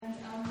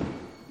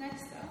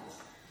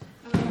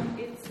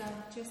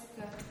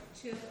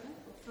children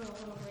for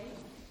away,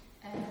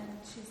 and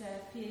she's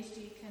a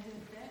PhD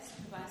candidate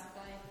supervised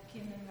by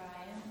Kim and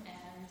Ryan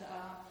and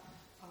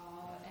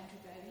Andrew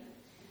Berry.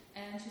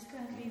 And she's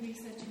currently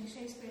researching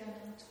Shakespeare and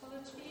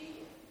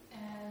ontology,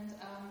 and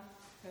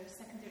her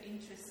secondary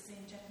interests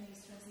in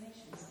Japanese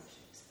translations of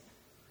Shakespeare.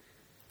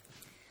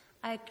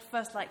 I'd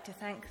first like to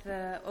thank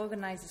the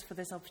organisers for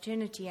this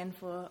opportunity and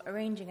for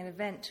arranging an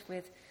event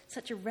with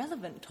such a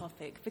relevant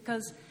topic,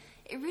 because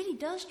it really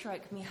does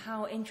strike me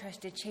how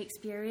interested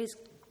Shakespeare is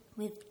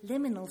with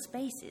liminal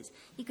spaces.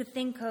 You could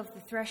think of the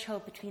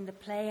threshold between the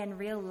play and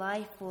real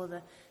life, or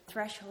the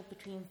threshold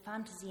between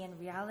fantasy and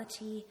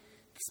reality,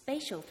 the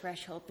spatial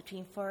threshold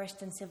between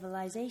forest and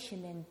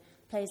civilization in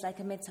plays like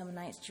A Midsummer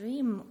Night's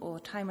Dream or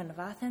Timon of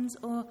Athens,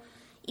 or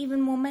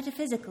even more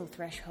metaphysical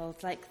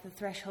thresholds like the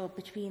threshold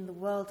between the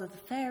world of the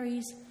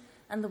fairies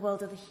and the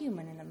world of the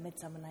human in A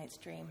Midsummer Night's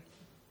Dream.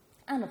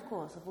 And, of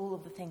course, of all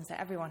of the things that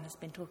everyone has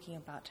been talking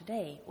about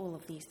today, all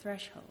of these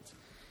thresholds.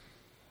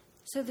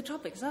 So the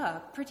topics are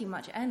pretty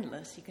much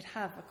endless. You could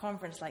have a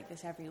conference like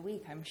this every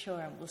week, I'm sure,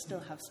 and we'll still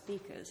have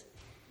speakers.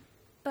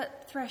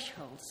 But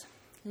thresholds,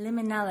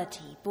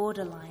 liminality,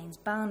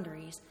 borderlines,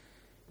 boundaries,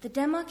 the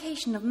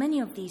demarcation of many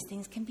of these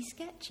things can be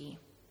sketchy.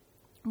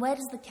 Where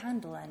does the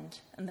candle end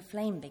and the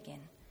flame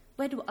begin?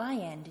 Where do I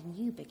end and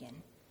you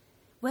begin?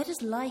 Where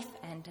does life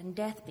end and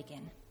death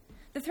begin?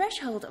 The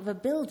threshold of a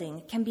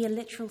building can be a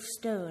literal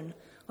stone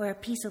or a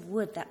piece of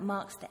wood that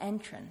marks the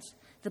entrance,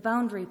 the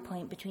boundary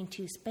point between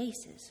two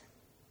spaces.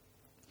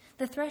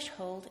 The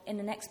threshold in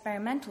an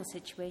experimental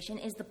situation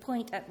is the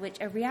point at which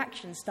a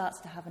reaction starts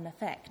to have an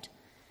effect.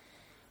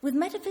 With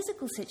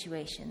metaphysical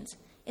situations,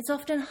 it's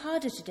often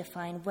harder to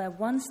define where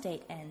one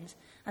state ends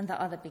and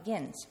the other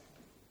begins.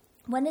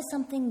 When is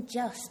something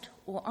just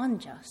or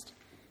unjust?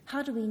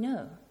 How do we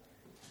know?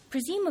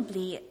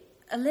 Presumably,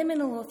 a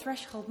liminal or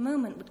threshold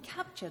moment would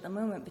capture the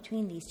moment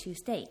between these two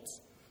states.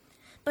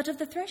 But of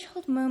the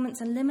threshold moments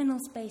and liminal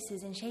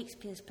spaces in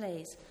Shakespeare's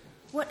plays,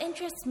 what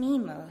interests me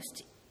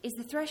most is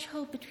the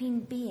threshold between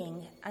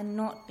being and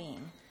not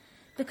being,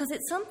 because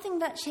it's something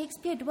that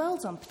Shakespeare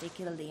dwells on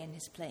particularly in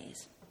his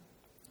plays.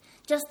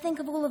 Just think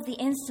of all of the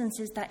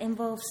instances that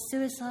involve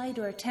suicide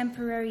or a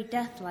temporary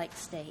death-like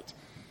state.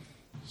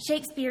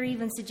 Shakespeare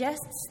even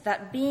suggests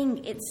that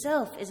being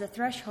itself is a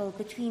threshold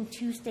between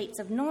two states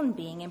of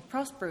non-being in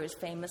Prospero's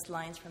famous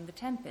lines from The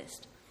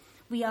Tempest.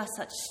 We are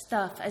such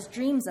stuff as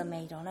dreams are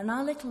made on, and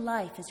our little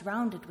life is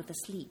rounded with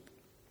a sleep.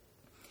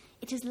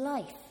 It is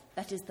life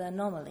that is the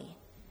anomaly.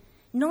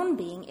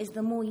 Non-being is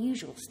the more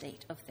usual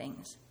state of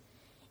things.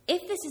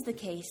 If this is the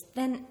case,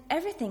 then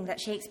everything that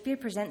Shakespeare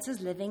presents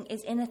as living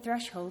is in a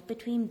threshold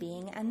between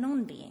being and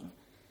non-being.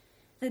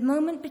 The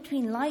moment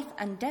between life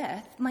and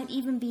death might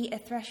even be a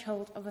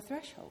threshold of a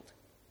threshold.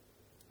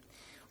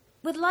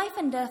 With life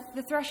and death,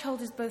 the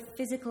threshold is both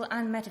physical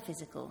and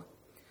metaphysical.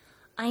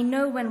 I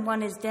know when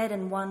one is dead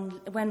and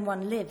when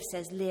one lives,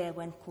 says Lear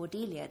when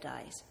Cordelia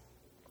dies.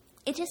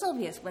 It is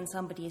obvious when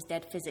somebody is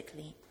dead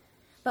physically,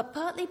 but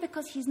partly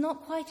because he's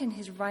not quite in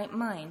his right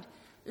mind,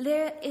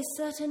 Lear is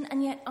certain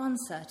and yet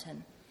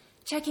uncertain,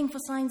 checking for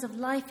signs of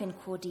life in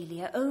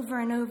Cordelia over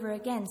and over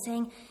again,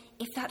 saying,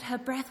 if that her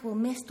breath will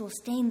mist or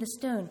stain the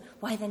stone,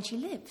 why then she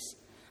lives.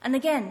 And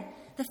again,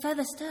 the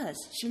feather stirs,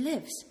 she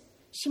lives.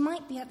 She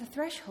might be at the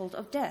threshold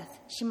of death,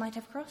 she might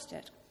have crossed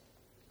it.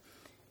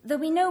 Though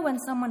we know when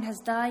someone has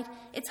died,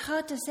 it's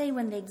hard to say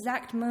when the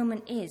exact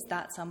moment is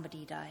that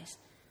somebody dies.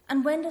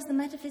 And when does the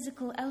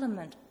metaphysical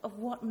element of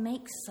what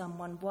makes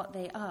someone what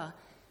they are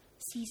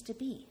cease to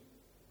be?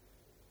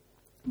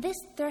 This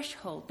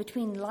threshold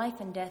between life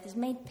and death is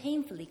made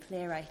painfully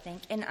clear, I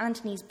think, in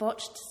Antony's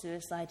botched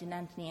suicide in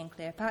Antony and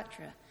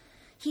Cleopatra.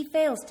 He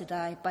fails to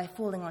die by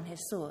falling on his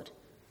sword.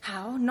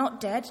 How?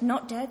 Not dead,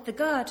 not dead. The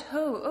guard,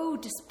 oh,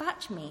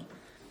 dispatch me.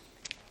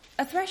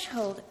 A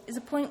threshold is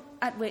a point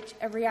at which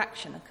a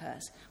reaction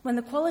occurs, when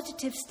the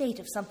qualitative state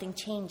of something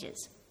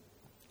changes.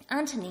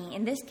 Antony,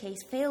 in this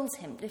case, fails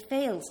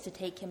to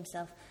take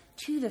himself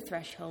to the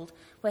threshold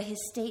where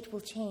his state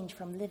will change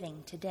from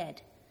living to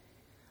dead.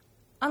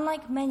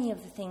 Unlike many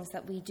of the things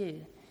that we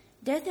do,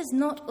 death is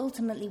not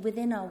ultimately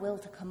within our will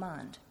to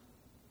command.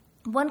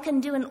 One can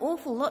do an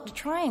awful lot to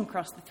try and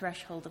cross the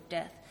threshold of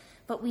death,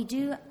 but we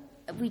do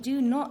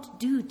not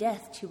do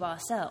death to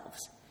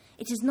ourselves.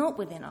 It is not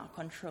within our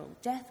control.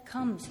 Death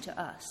comes to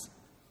us.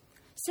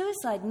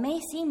 Suicide may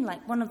seem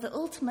like one of the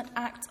ultimate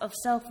acts of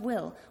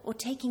self-will or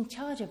taking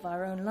charge of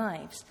our own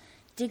lives,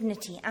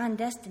 dignity and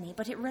destiny,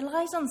 but it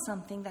relies on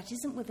something that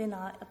isn't within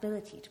our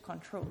ability to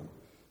control.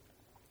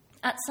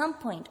 At some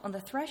point on the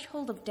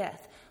threshold of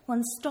death,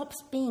 one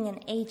stops being an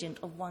agent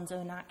of one's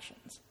own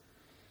actions.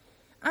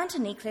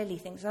 Antony clearly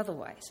thinks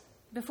otherwise.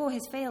 Before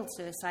his failed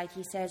suicide,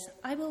 he says,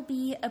 I will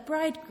be a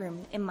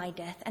bridegroom in my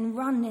death and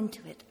run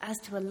into it as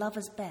to a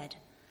lover's bed.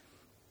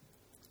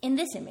 In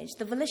this image,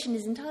 the volition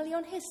is entirely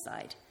on his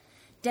side.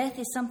 Death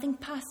is something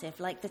passive,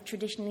 like the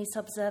traditionally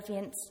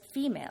subservient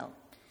female,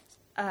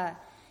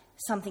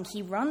 something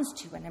he runs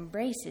to and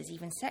embraces,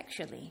 even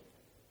sexually.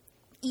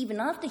 Even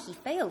after he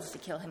fails to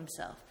kill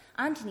himself,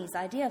 Antony's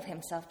idea of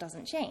himself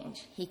doesn't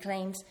change. He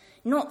claims,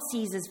 "Not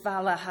Caesar's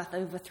valour hath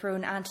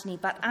overthrown Antony,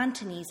 but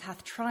Antony's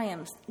hath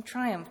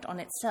triumphed on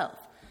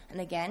itself." And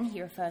again,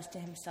 he refers to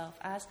himself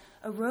as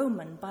a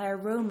Roman by a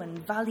Roman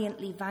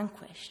valiantly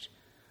vanquished.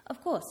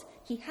 Of course,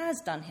 he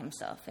has done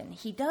himself in.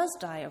 He does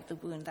die of the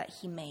wound that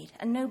he made,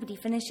 and nobody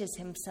finishes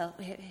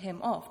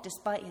him off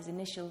despite his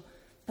initial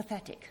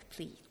pathetic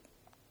plea.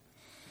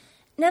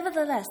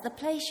 Nevertheless, the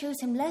play shows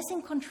him less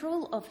in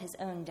control of his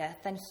own death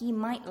than he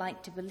might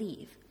like to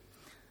believe.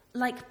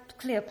 Like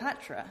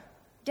Cleopatra,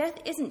 death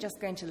isn't just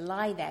going to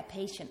lie there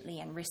patiently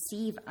and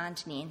receive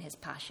Antony in his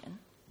passion.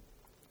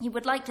 He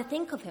would like to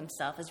think of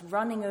himself as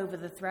running over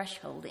the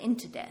threshold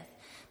into death,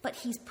 but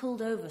he's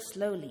pulled over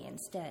slowly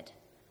instead.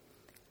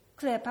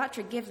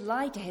 Cleopatra gives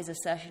lie to his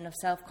assertion of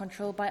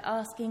self-control by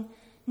asking,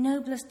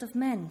 "Noblest of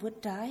men,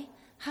 would die?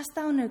 Hast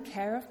thou no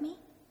care of me?"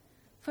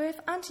 For if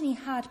Antony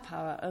had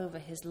power over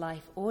his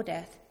life or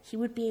death, he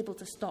would be able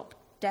to stop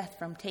death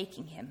from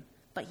taking him,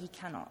 but he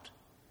cannot.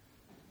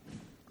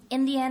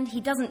 In the end,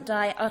 he doesn't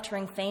die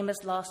uttering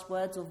famous last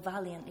words or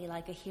valiantly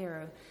like a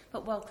hero,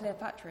 but while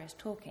Cleopatra is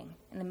talking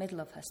in the middle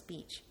of her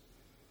speech.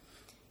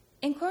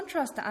 In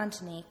contrast to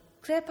Antony,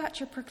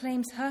 Cleopatra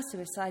proclaims her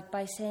suicide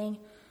by saying,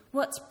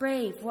 "What's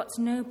brave, what's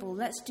noble,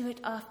 let's do it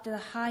after the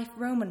high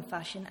Roman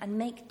fashion and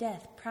make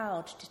death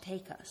proud to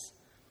take us."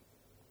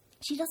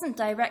 She doesn't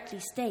directly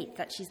state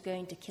that she's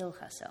going to kill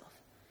herself.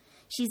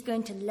 She's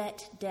going to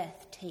let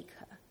death take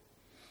her.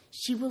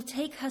 She will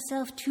take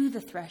herself to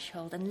the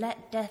threshold and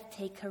let death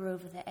take her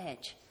over the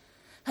edge.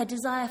 Her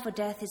desire for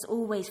death is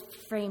always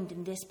framed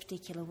in this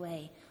particular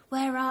way.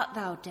 "Where art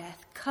thou,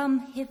 death?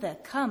 Come hither,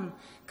 come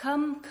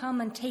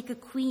and take a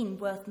queen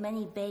worth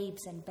many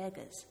babes and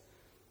beggars."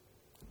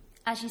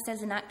 As she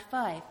says in Act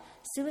 5,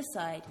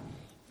 suicide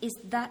is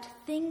that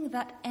thing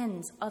that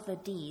ends other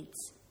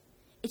deeds.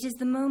 It is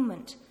the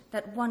moment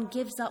that one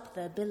gives up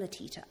the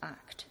ability to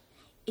act.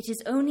 It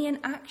is only an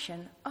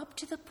action up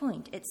to the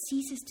point it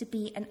ceases to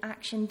be an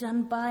action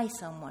done by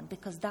someone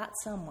because that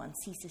someone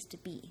ceases to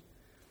be.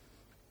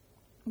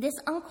 This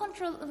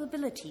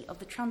uncontrollability of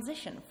the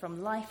transition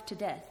from life to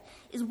death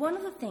is one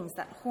of the things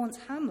that haunts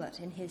Hamlet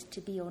in his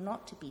to be or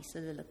not to be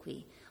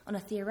soliloquy on a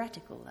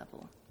theoretical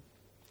level.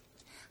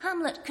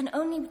 Hamlet can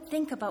only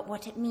think about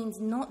what it means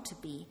not to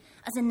be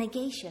as a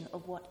negation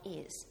of what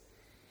is.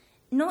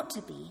 Not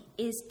to be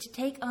is to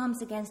take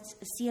arms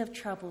against a sea of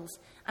troubles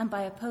and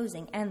by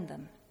opposing end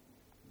them.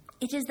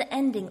 It is the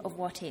ending of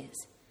what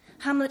is.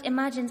 Hamlet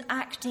imagines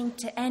acting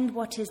to end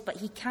what is, but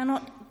he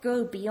cannot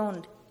go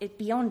beyond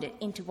it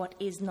into what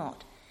is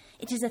not.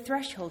 It is a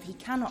threshold he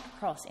cannot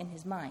cross in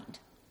his mind.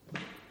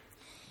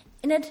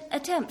 In an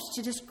attempt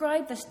to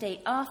describe the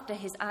state after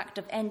his act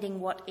of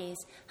ending what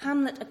is,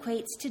 Hamlet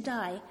equates to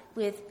die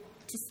with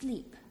to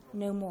sleep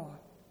no more.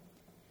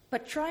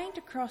 But trying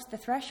to cross the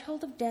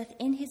threshold of death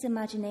in his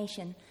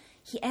imagination,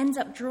 he ends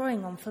up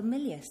drawing on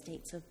familiar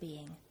states of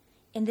being,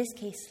 in this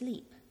case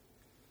sleep.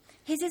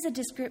 His is a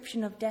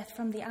description of death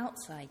from the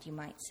outside, you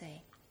might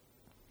say,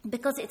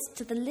 because it's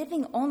to the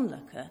living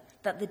onlooker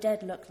that the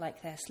dead look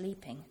like they're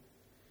sleeping.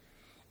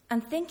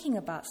 And thinking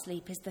about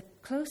sleep is the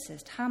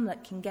closest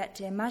Hamlet can get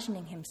to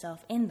imagining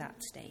himself in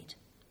that state.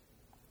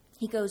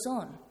 He goes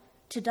on,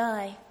 to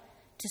die,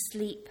 to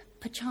sleep,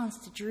 perchance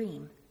to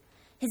dream.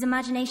 His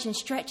imagination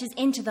stretches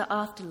into the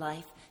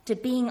afterlife, to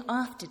being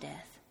after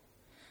death.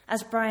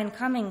 As Brian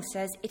Cummings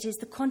says, it is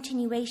the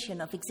continuation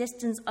of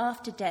existence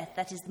after death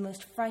that is the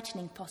most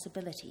frightening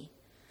possibility.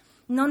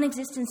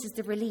 Non-existence is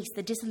the release,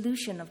 the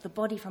dissolution of the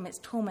body from its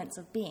torments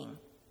of being.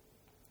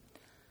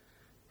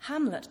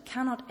 Hamlet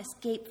cannot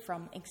escape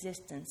from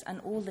existence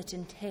and all it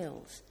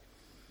entails,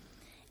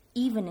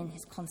 even in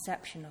his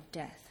conception of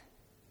death.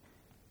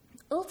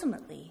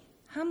 Ultimately,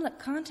 Hamlet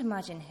can't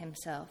imagine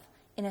himself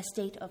in a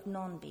state of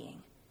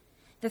non-being.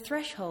 The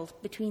threshold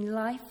between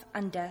life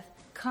and death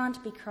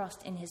can't be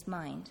crossed in his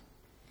mind,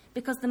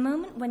 because the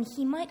moment when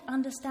he might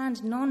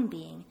understand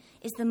non-being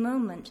is the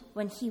moment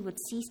when he would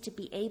cease to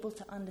be able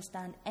to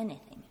understand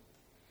anything.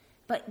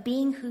 But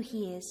being who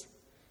he is,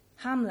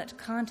 Hamlet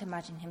can't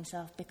imagine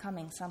himself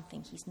becoming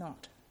something he's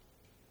not.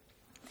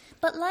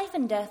 But life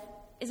and death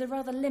is a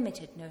rather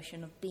limited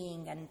notion of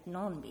being and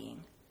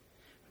non-being.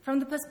 From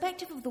the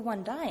perspective of the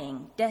one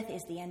dying, death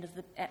is the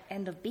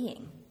end of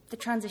being, the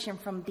transition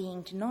from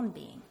being to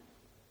non-being.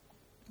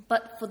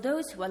 But for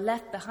those who are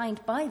left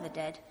behind by the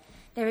dead,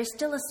 there is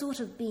still a sort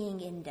of being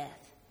in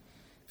death.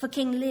 For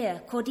King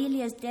Lear,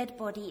 Cordelia's dead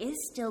body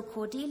is still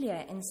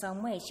Cordelia in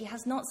some way. She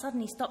has not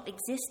suddenly stopped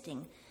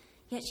existing,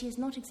 yet she is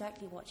not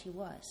exactly what she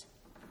was.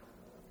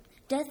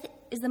 Death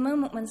is the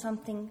moment when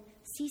something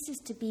ceases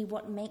to be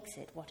what makes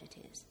it what it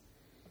is.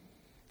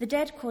 The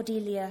dead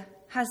Cordelia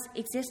has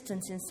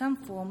existence in some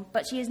form,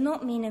 but she is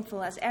not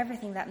meaningful as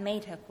everything that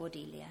made her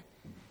Cordelia.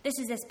 This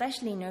is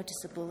especially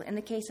noticeable in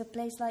the case of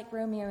plays like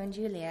Romeo and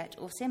Juliet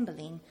or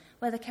Cymbeline,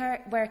 where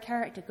a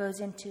character goes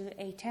into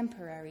a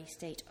temporary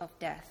state of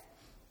death,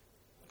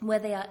 where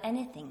they are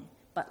anything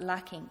but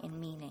lacking in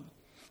meaning,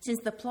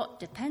 since the plot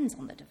depends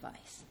on the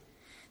device.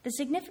 The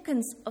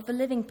significance of the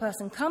living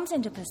person comes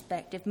into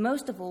perspective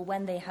most of all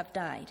when they have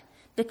died,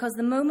 because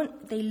the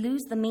moment they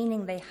lose the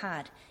meaning they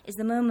had is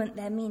the moment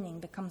their meaning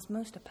becomes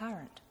most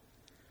apparent.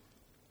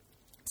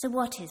 So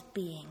what is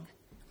being?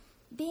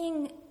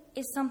 Being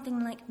is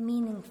something like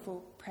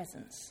meaningful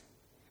presence,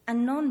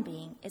 and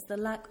non-being is the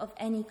lack of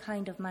any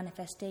kind of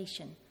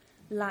manifestation,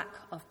 lack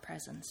of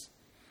presence.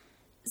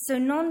 So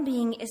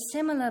non-being is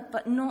similar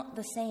but not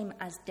the same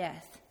as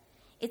death.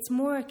 It's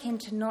more akin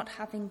to not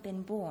having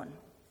been born,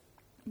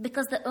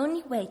 because the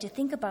only way to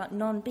think about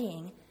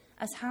non-being,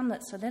 as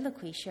Hamlet's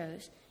soliloquy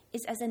shows,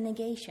 is as a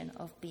negation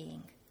of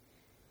being.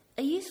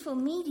 A useful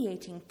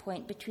mediating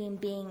point between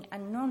being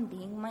and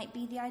non-being might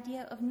be the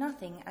idea of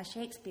nothing, as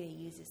Shakespeare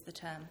uses the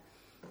term,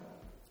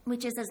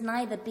 which is as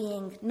neither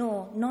being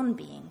nor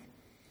non-being,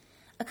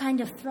 a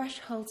kind of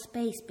threshold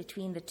space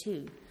between the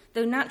two,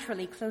 though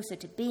naturally closer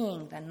to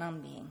being than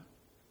non-being.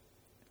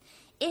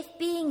 If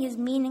being is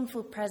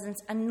meaningful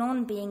presence and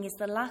non-being is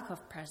the lack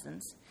of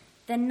presence,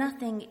 then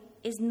nothing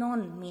is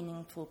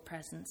non-meaningful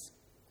presence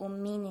or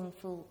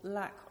meaningful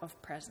lack of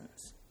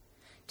presence.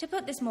 To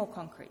put this more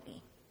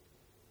concretely,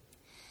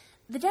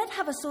 the dead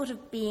have a sort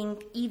of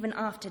being even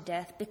after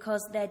death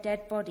because their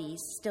dead bodies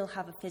still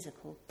have a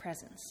physical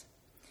presence.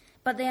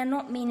 But they are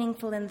not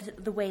meaningful in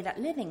the way that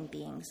living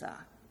beings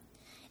are.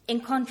 In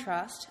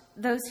contrast,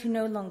 those who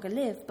no longer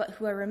live but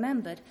who are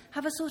remembered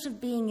have a sort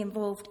of being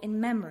involved in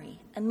memory,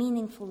 a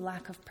meaningful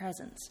lack of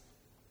presence.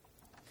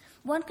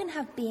 One can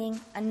have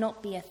being and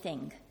not be a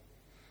thing.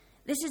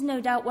 This is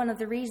no doubt one of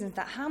the reasons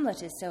that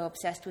Hamlet is so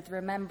obsessed with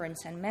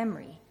remembrance and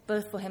memory,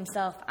 both for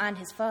himself and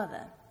his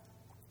father.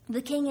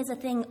 The king is a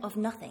thing of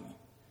nothing.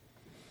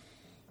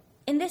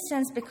 In this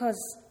sense, because,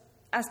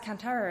 as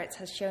Kantarovitz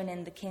has shown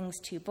in The King's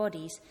Two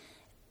Bodies,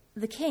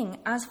 the king,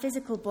 as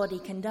physical body,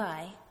 can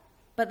die,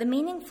 but the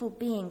meaningful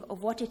being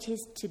of what it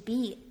is to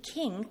be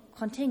king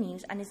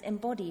continues and is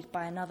embodied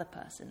by another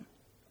person.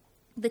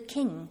 The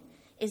king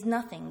is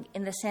nothing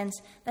in the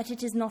sense that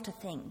it is not a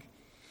thing,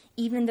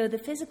 even though the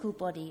physical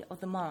body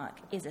of the monarch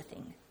is a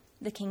thing.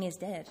 The king is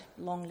dead.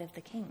 Long live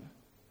the king.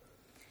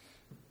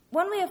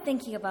 One way of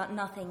thinking about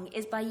nothing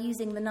is by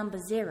using the number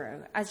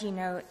 0, as you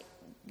know,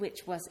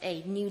 which was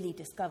a newly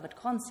discovered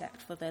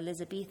concept for the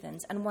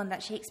Elizabethans and one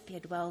that Shakespeare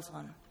dwells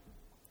on.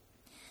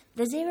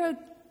 The 0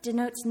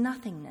 denotes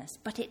nothingness,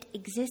 but it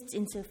exists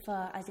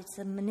insofar as it's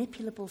a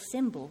manipulable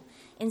symbol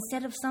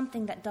instead of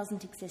something that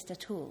doesn't exist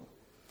at all.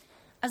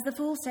 As the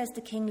fool says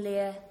to King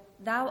Lear,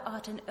 "Thou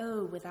art an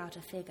O without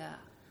a figure.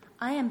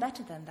 I am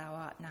better than thou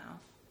art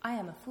now. I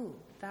am a fool.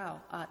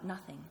 Thou art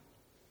nothing."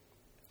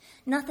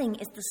 Nothing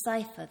is the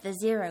cipher, the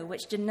 0,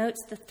 which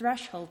denotes the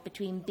threshold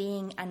between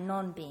being and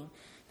non-being,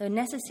 though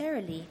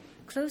necessarily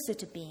closer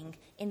to being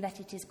in that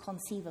it is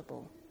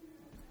conceivable.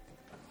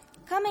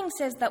 Cumming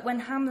says that when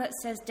Hamlet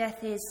says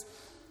death is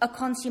a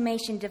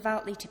consummation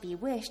devoutly to be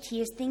wished, he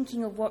is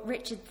thinking of what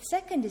Richard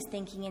II is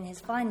thinking in his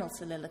final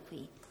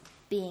soliloquy,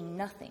 being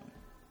nothing.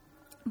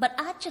 But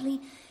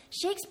actually,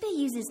 Shakespeare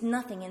uses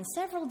nothing in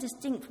several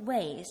distinct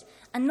ways,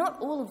 and not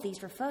all of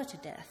these refer to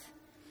death.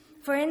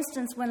 For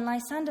instance, when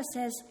Lysander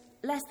says,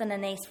 "Less than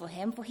an ace for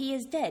him, for he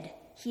is dead,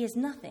 he is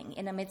nothing,"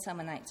 in A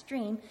Midsummer Night's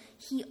Dream,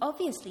 he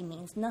obviously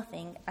means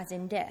nothing as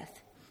in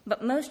death.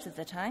 But most of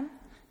the time,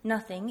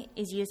 nothing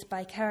is used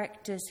by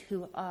characters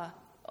who are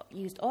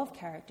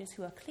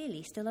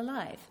clearly still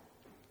alive.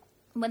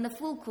 When the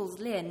fool calls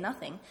Lear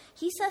nothing,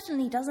 he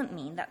certainly doesn't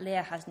mean that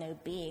Lear has no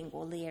being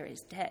or Lear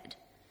is dead.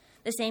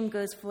 The same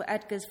goes for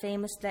Edgar's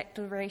famous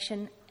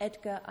declaration,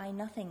 "Edgar, I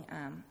nothing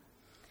am."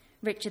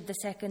 Richard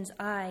II's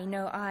 "I,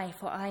 no I,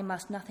 for I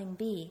must nothing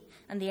be,"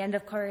 and the end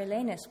of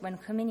Coriolanus when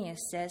Cominius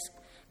says,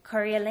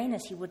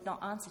 "Coriolanus he would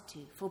not answer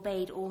to,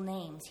 forbade all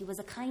names. He was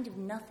a kind of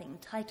nothing,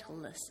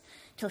 titleless,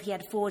 till he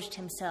had forged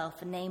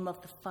himself a name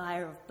of the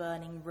fire of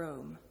burning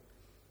Rome."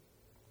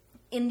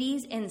 In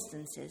these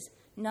instances,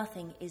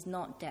 nothing is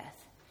not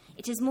death.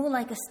 It is more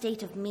like a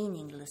state of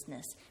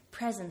meaninglessness,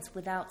 presence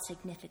without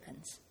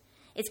significance.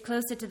 It's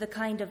closer to the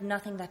kind of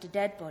nothing that a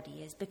dead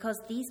body is,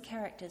 because these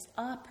characters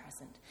are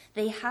present.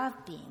 They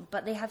have being,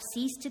 but they have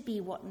ceased to be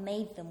what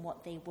made them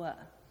what they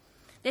were.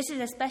 This is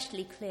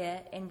especially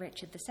clear in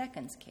Richard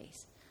II's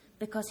case,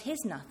 because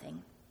his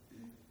nothing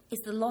is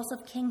the loss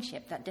of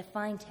kingship that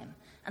defined him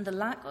and the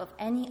lack of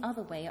any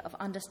other way of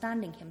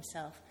understanding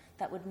himself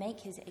that would make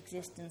his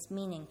existence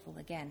meaningful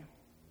again.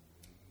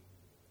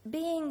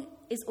 Being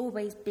is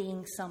always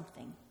being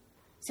something,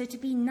 so to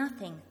be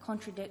nothing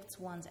contradicts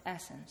one's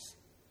essence.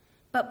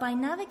 But by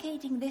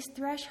navigating this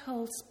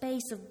threshold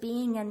space of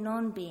being and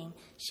non-being,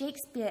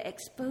 Shakespeare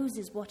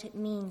exposes what it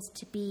means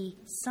to be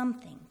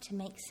something, to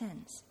make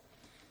sense.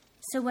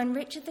 So when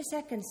Richard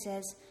II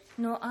says,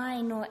 "Nor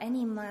I nor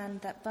any man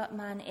that but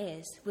man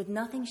is, with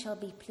nothing shall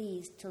be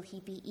pleased till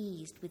he be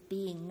eased with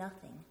being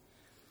nothing,"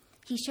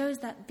 he shows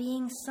that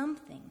being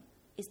something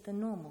is the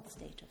normal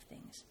state of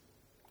things.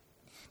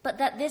 But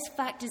that this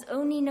fact is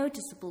only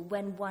noticeable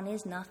when one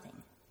is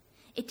nothing.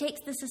 It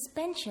takes the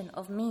suspension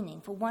of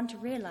meaning for one to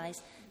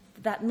realize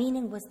that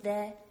meaning was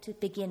there to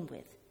begin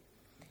with.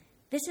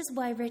 This is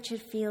why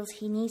Richard feels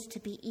he needs to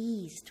be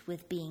eased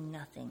with being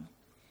nothing.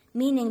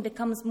 Meaning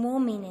becomes more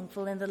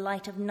meaningful in the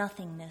light of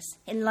nothingness,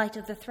 in light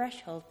of the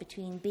threshold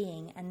between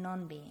being and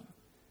non-being.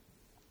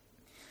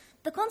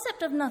 The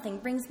concept of nothing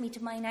brings me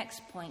to my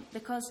next point,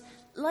 because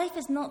life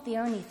is not the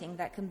only thing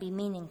that can be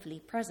meaningfully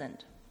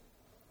present.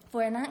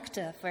 For an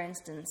actor, for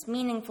instance,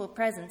 meaningful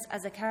presence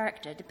as a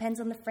character depends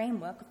on the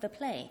framework of the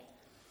play.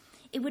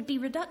 It would be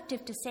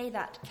reductive to say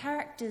that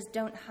characters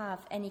don't have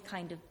any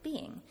kind of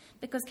being,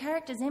 because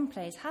characters in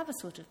plays have a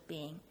sort of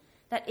being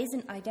that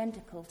isn't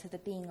identical to the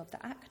being of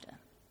the actor.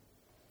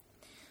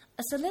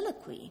 A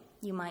soliloquy,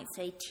 you might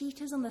say,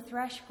 teeters on the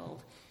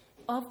threshold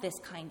of this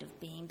kind of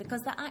being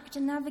because the actor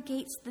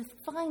navigates the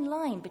fine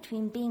line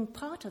between being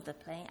part of the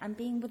play and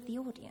being with the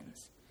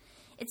audience.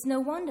 It's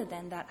no wonder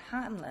then that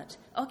Hamlet,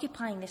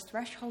 occupying this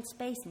threshold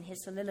space in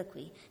his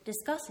soliloquy,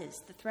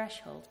 discusses the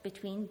threshold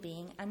between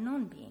being and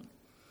non-being.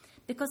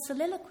 Because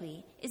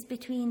soliloquy is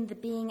between the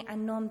being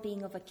and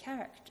non-being of a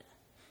character,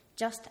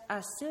 just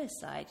as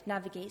suicide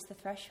navigates the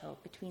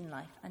threshold between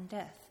life and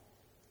death.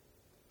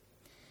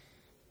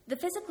 The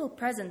physical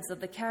presence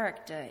of the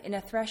character in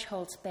a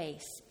threshold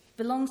space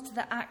belongs to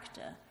the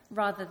actor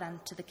rather than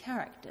to the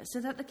character, so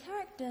that the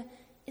character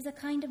is a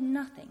kind of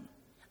nothing,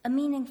 a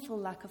meaningful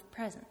lack of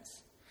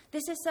presence.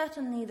 This is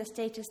certainly the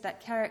status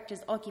that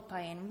characters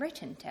occupy in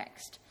written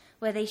text,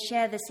 where they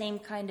share the same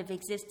kind of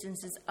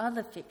existence as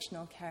other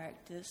fictional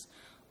characters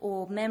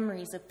or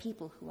memories of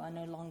people who are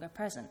no longer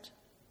present.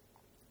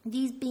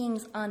 These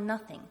beings are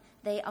nothing.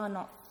 They are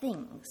not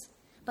things,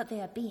 but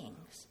they are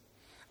beings.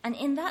 And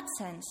in that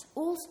sense,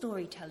 all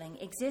storytelling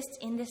exists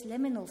in this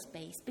liminal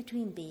space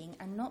between being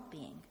and not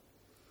being,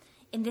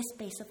 in this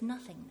space of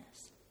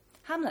nothingness.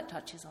 Hamlet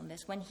touches on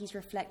this when he's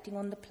reflecting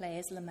on the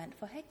player's lament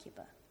for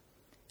Hecuba.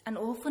 And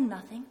all for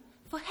nothing?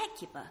 For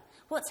Hecuba.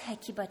 What's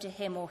Hecuba to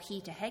him or he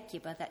to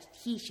Hecuba that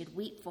he should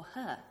weep for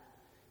her?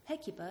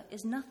 Hecuba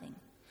is nothing.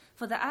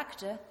 For the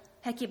actor,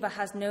 Hecuba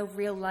has no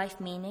real-life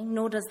meaning,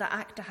 nor does the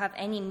actor have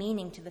any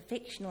meaning to the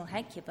fictional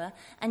Hecuba,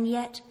 and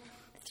yet,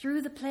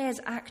 through the player's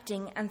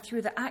acting and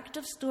through the act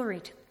of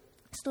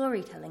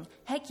storytelling,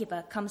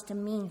 Hecuba comes to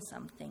mean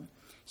something.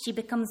 She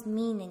becomes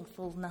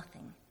meaningful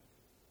nothing.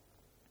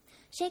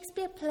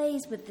 Shakespeare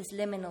plays with this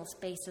liminal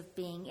space of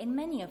being in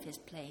many of his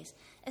plays,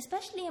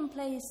 especially in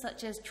plays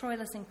such as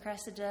Troilus and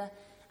Cressida,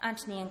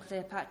 Antony and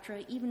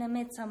Cleopatra, even A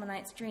Midsummer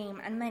Night's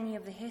Dream, and many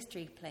of the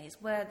history plays,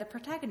 where the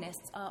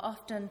protagonists are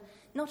often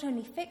not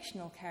only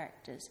fictional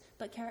characters,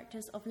 but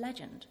characters of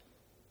legend.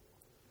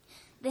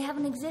 They have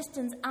an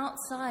existence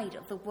outside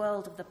of the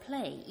world of the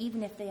play,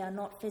 even if they are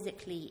not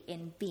physically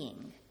in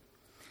being.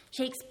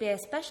 Shakespeare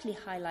especially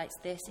highlights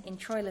this in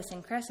Troilus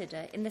and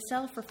Cressida in the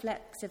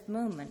self-reflexive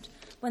moment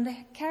when the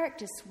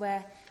characters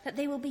swear that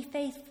they will be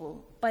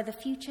faithful by the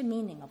future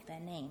meaning of their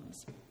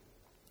names.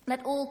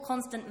 Let all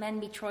constant men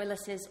be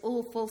Troiluses,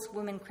 all false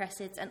women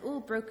Cressids, and all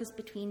brokers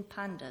between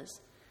Pandas.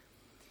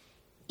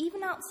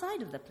 Even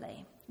outside of the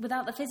play,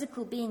 without the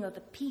physical being of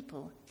the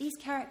people, these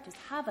characters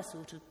have a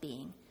sort of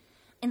being,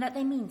 in that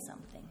they mean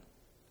something.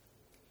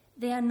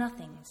 They are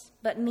nothings,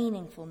 but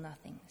meaningful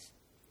nothings.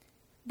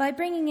 By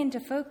bringing into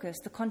focus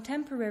the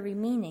contemporary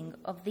meaning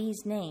of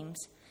these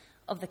names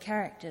of the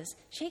characters,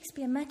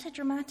 Shakespeare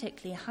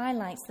metadramatically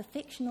highlights the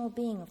fictional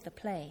being of the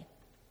play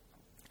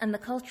and the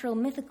cultural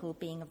mythical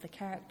being of the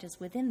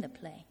characters within the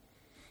play.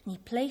 And he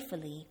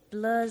playfully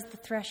blurs the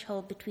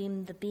threshold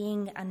between the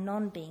being and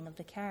non-being of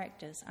the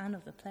characters and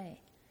of the play.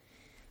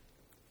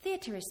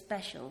 Theatre is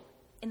special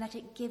in that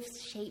it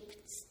gives shape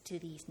to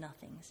these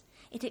nothings.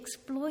 It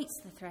exploits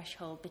the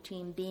threshold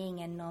between being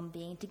and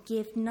non-being to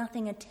give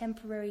nothing a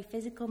temporary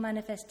physical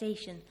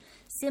manifestation,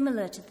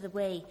 similar to the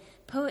way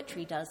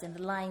poetry does in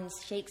the lines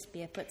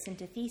Shakespeare puts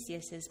into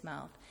Theseus's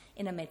mouth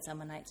in A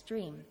Midsummer Night's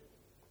Dream.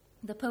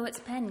 The poet's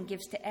pen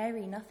gives to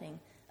airy nothing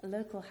a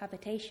local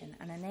habitation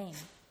and a name.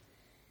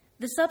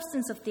 The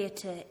substance of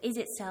theatre is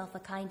itself a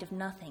kind of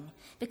nothing,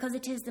 because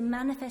it is the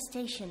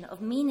manifestation of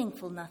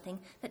meaningful nothing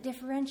that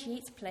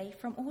differentiates play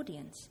from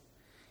audience.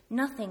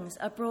 Nothings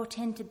are brought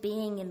into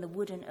being in the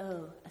wooden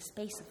O, a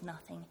space of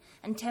nothing,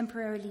 and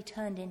temporarily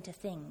turned into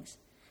things.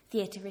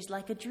 Theatre is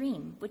like a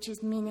dream, which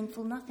is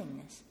meaningful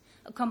nothingness,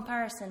 a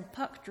comparison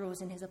Puck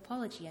draws in his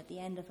apology at the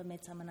end of A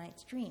Midsummer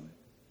Night's Dream.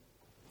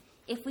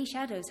 If we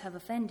shadows have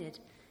offended,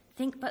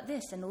 think but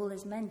this, and all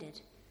is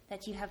mended,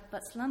 that you have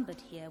but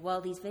slumbered here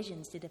while these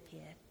visions did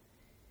appear.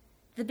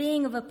 The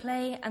being of a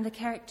play and the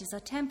characters are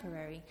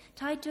temporary,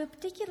 tied to a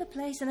particular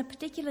place and a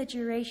particular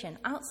duration,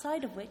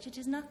 outside of which it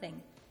is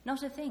nothing,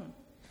 not a thing.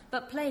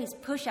 But plays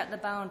push at the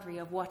boundary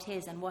of what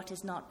is and what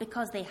is not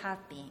because they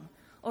have being,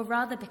 or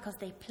rather because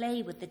they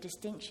play with the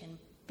distinction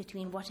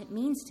between what it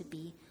means to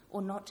be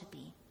or not to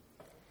be.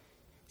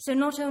 So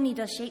not only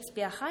does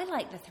Shakespeare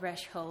highlight the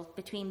threshold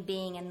between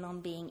being and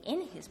non-being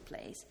in his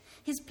plays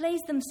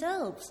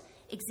themselves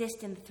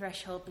exist in the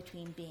threshold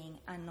between being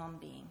and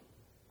non-being.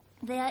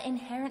 They are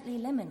inherently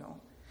liminal.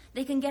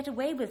 They can get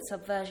away with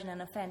subversion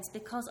and offense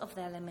because of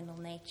their liminal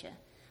nature,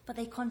 but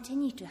they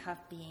continue to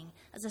have being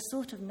as a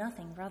sort of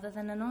nothing rather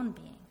than a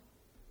non-being.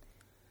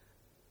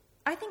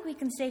 I think we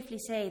can safely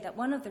say that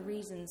one of the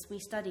reasons we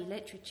study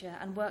literature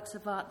and works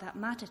of art that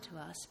matter to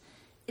us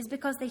is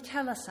because they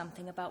tell us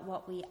something about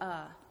what we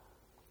are.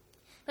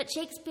 But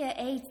Shakespeare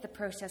aids the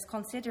process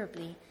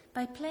considerably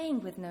by playing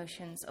with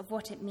notions of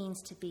what it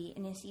means to be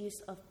in his use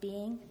of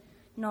being,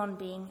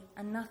 non-being,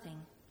 and nothing.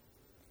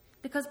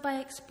 Because by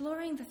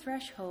exploring the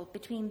threshold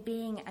between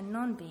being and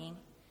non-being,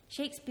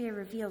 Shakespeare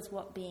reveals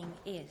what being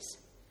is,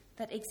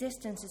 that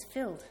existence is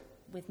filled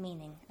with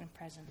meaning and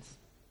presence.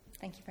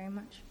 Thank you very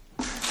much.